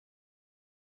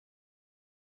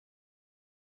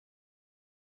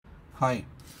Hi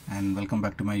and welcome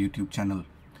back to my YouTube channel.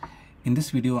 In this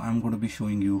video I'm going to be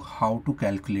showing you how to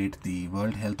calculate the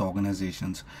World Health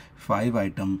Organization's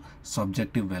 5-item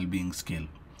subjective well-being scale.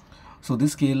 So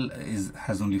this scale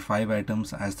has only 5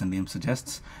 items as the name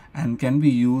suggests and can be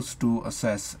used to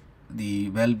assess the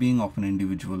well-being of an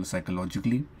individual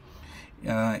psychologically.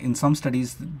 In some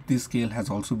studies this scale has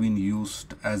also been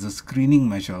used as a screening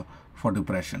measure for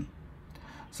depression.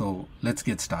 So let's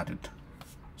get started.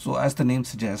 So as the name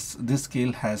suggests, this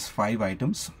scale has 5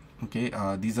 items. Okay,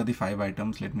 these are the 5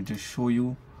 items. Let me just show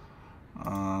you.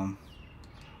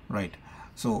 Right.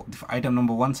 So item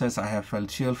number 1 says I have felt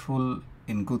cheerful,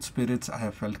 in good spirits, I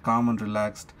have felt calm and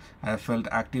relaxed, I have felt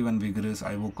active and vigorous,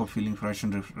 I woke up feeling fresh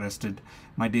and rested,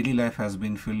 my daily life has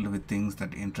been filled with things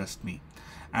that interest me.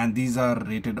 And these are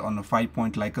rated on a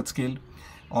 5-point Likert scale.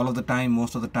 All of the time,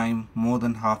 most of the time, more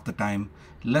than half the time,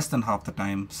 less than half the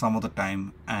time, some of the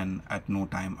time, and at no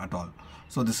time at all.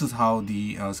 So this is how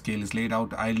the scale is laid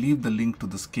out. I leave the link to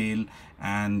the scale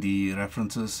and the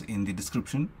references in the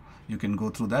description. You can go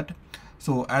through that.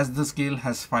 So as the scale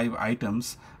has 5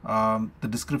 items, the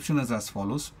description is as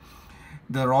follows.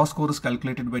 The raw score is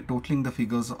calculated by totaling the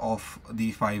figures of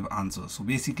the 5 answers. So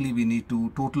basically we need to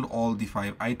total all the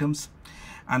 5 items.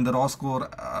 And the raw score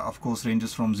of course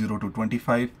ranges from 0 to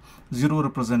 25, 0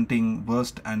 representing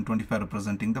worst and 25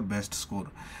 representing the best score.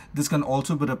 This can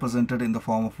also be represented in the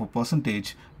form of a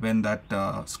percentage when that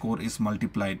score is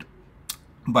multiplied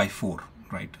by 4,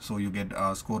 right? So you get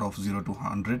a score of 0 to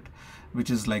 100, which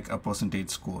is like a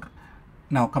percentage score.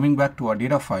 Now coming back to our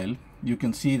data file, you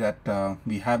can see that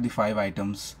we have the 5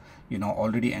 items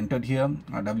already entered here.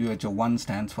 WHO1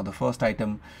 stands for the first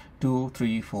item, 2,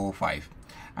 3, 4, 5.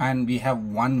 And we have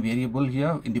one variable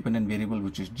here, independent variable,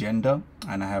 which is gender,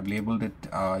 and I have labeled it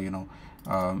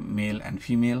male and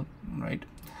female, right?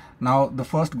 Now the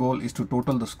first goal is to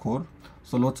total the score.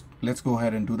 So let's go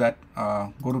ahead and do that.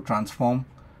 Go to transform,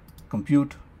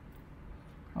 compute,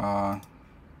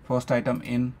 first item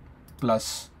in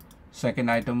plus second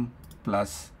item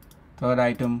plus third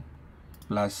item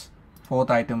plus fourth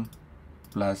item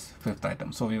plus fifth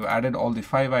item. So we've added all the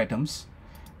 5 items,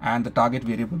 and the target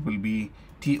variable will be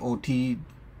TOTWELL,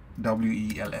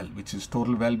 which is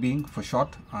total well-being for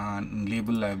short, and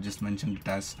label I've just mentioned it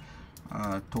as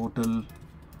total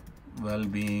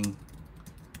well-being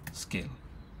scale,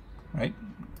 right?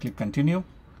 Click continue,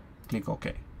 click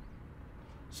OK.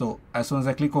 So as soon as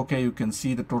I click OK, you can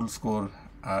see the total score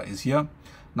is here.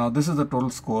 Now this is the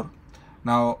total score.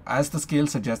 Now as the scale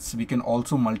suggests, we can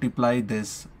also multiply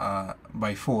this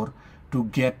by 4 to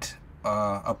get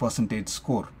a percentage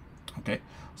score. Okay,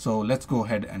 so let's go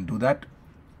ahead and do that.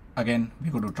 Again, we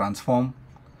go to transform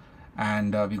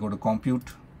and we go to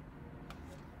compute.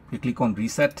 We click on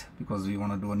reset because we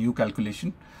want to do a new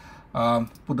calculation.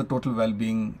 Put the total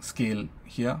well-being scale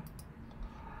here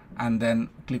and then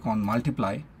click on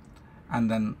multiply and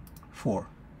then 4.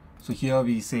 So here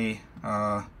we say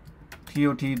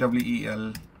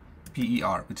TOTWELLPER,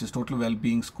 which is total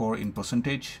well-being score in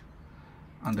percentage.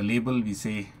 Under label we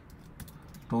say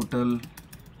total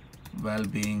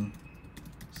well-being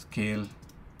scale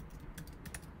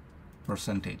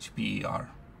percentage, PER.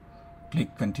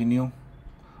 Click continue,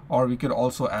 or we could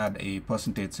also add a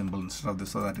percentage symbol instead of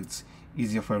this so that it's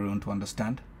easier for everyone to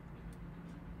understand.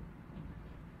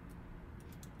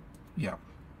 Yeah,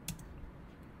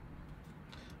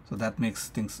 so that makes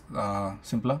things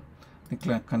simpler.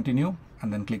 Click continue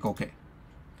and then click OK.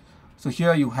 So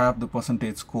here you have the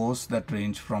percentage scores that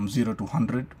range from 0 to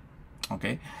 100.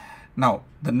 Okay, now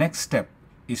the next step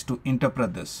is to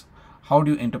interpret this. How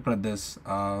do you interpret this?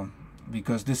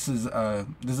 Because this is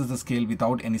the scale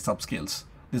without any subscales.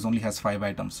 This only has 5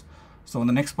 items. So in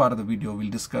the next part of the video we'll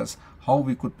discuss how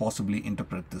we could possibly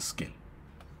interpret this scale.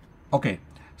 Okay,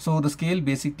 so the scale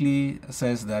basically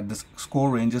says that the score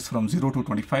ranges from 0 to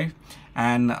 25,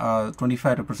 and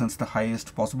 25 represents the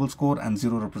highest possible score and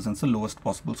 0 represents the lowest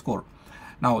possible score.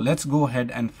 Now let's go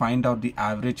ahead and find out the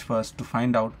average first to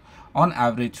find out on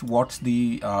average what's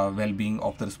the well-being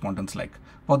of the respondents like.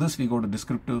 For this we go to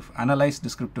descriptive, analyze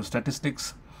descriptive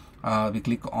statistics. We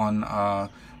click on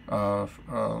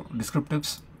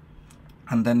descriptives,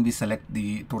 and then we select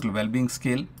the total well-being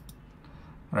scale,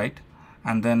 right?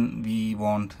 And then we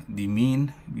want the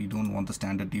mean. We don't want the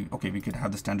standard okay, we could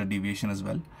have the standard deviation as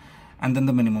well, and then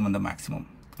the minimum and the maximum,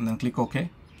 and then click OK.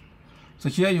 So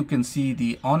here you can see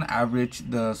the on average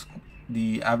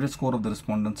the average score of the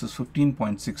respondents is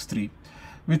 15.63,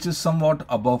 which is somewhat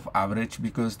above average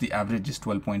because the average is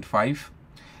 12.5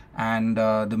 and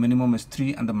the minimum is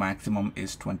 3 and the maximum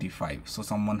is 25. So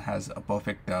someone has a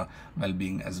perfect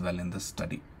well-being as well in this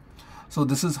study. So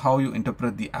this is how you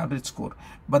interpret the average score.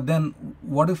 But then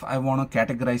what if I want to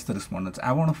categorize the respondents?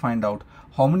 I want to find out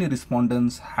how many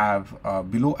respondents have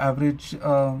below average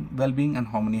well-being and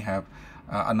how many have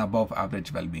an above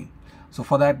average well-being. So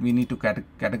for that, we need to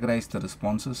categorize the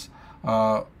responses.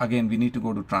 Again, we need to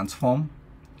go to transform.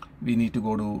 We need to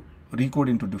go to recode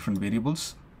into different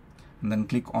variables, and then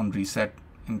click on reset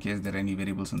in case there are any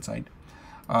variables inside.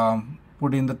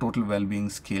 Put in the total well-being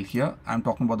scale here. I'm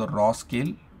talking about the raw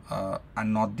scale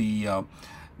and not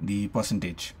the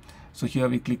percentage. So here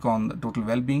we click on the total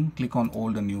well-being, click on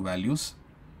old and new values.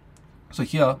 So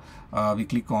here we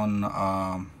click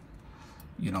on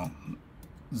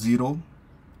 0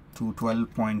 to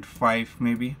 12.5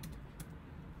 maybe,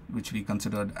 which we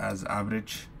considered as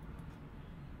average,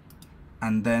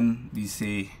 and then we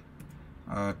say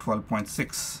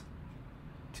 12.6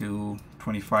 to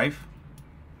 25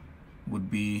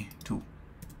 would be 2.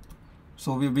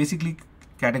 So we're basically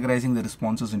categorizing the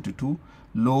responses into 2,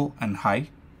 low and high.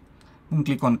 Then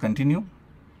click on continue.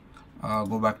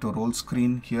 Go back to roll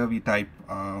screen. Here we type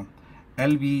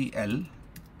LVL,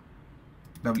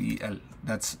 WEL,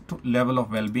 that's level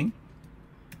of well-being,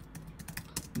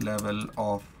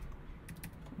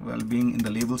 in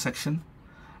the label section,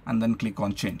 and then click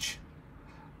on change,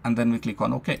 and then we click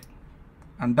on OK,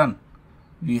 and done.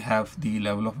 We have the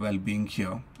level of well-being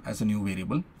here as a new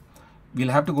variable. We'll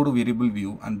have to go to variable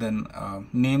view and then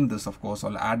name this, of course,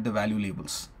 or add the value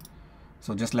labels.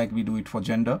 So just like we do it for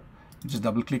gender, just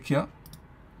double click here.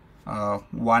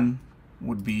 1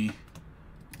 would be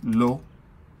low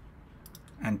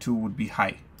and 2 would be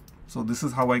high. So this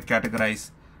is how I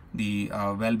categorize the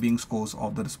well-being scores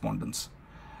of the respondents.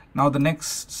 Now the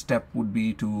next step would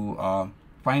be to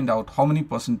find out how many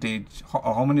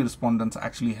respondents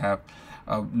actually have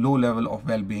a low level of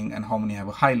well-being and how many have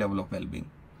a high level of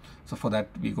well-being. So for that,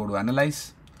 we go to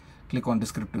analyze, click on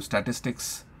descriptive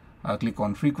statistics, click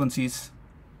on frequencies,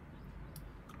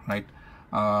 right?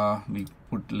 We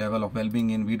put level of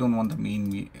well-being in. We don't want the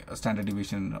mean, standard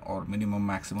deviation, or minimum,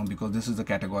 maximum, because this is a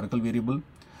categorical variable.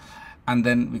 And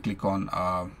then we click on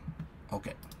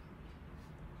OK.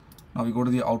 Now we go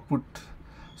to the output.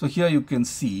 So here you can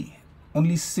see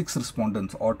only 6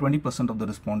 respondents, or 20% of the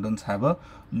respondents, have a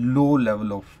low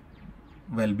level of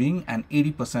well-being and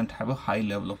 80% have a high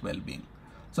level of well-being.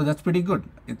 So that's pretty good.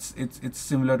 It's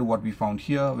similar to what we found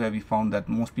here, where we found that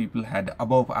most people had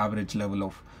above average level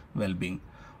of well-being.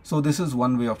 So this is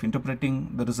one way of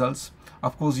interpreting the results.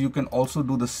 Of course, you can also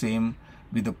do the same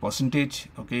with the percentage.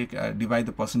 Okay, divide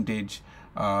the percentage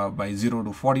by 0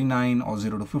 to 49 or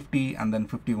 0 to 50 and then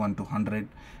 51 to 100,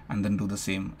 and then do the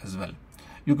same as well.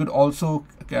 You could also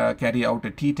carry out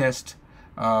a t-test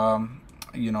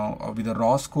with a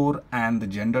raw score and the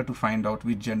gender to find out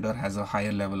which gender has a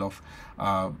higher level of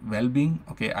well-being.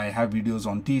 Okay, I have videos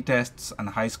on t-tests and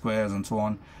high squares and so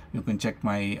on. You can check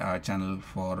my channel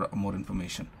for more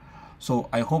information. So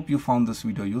I hope you found this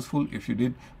video useful. If you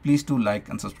did, please do like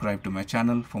and subscribe to my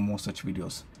channel for more such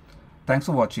videos. Thanks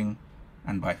for watching,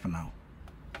 and bye for now.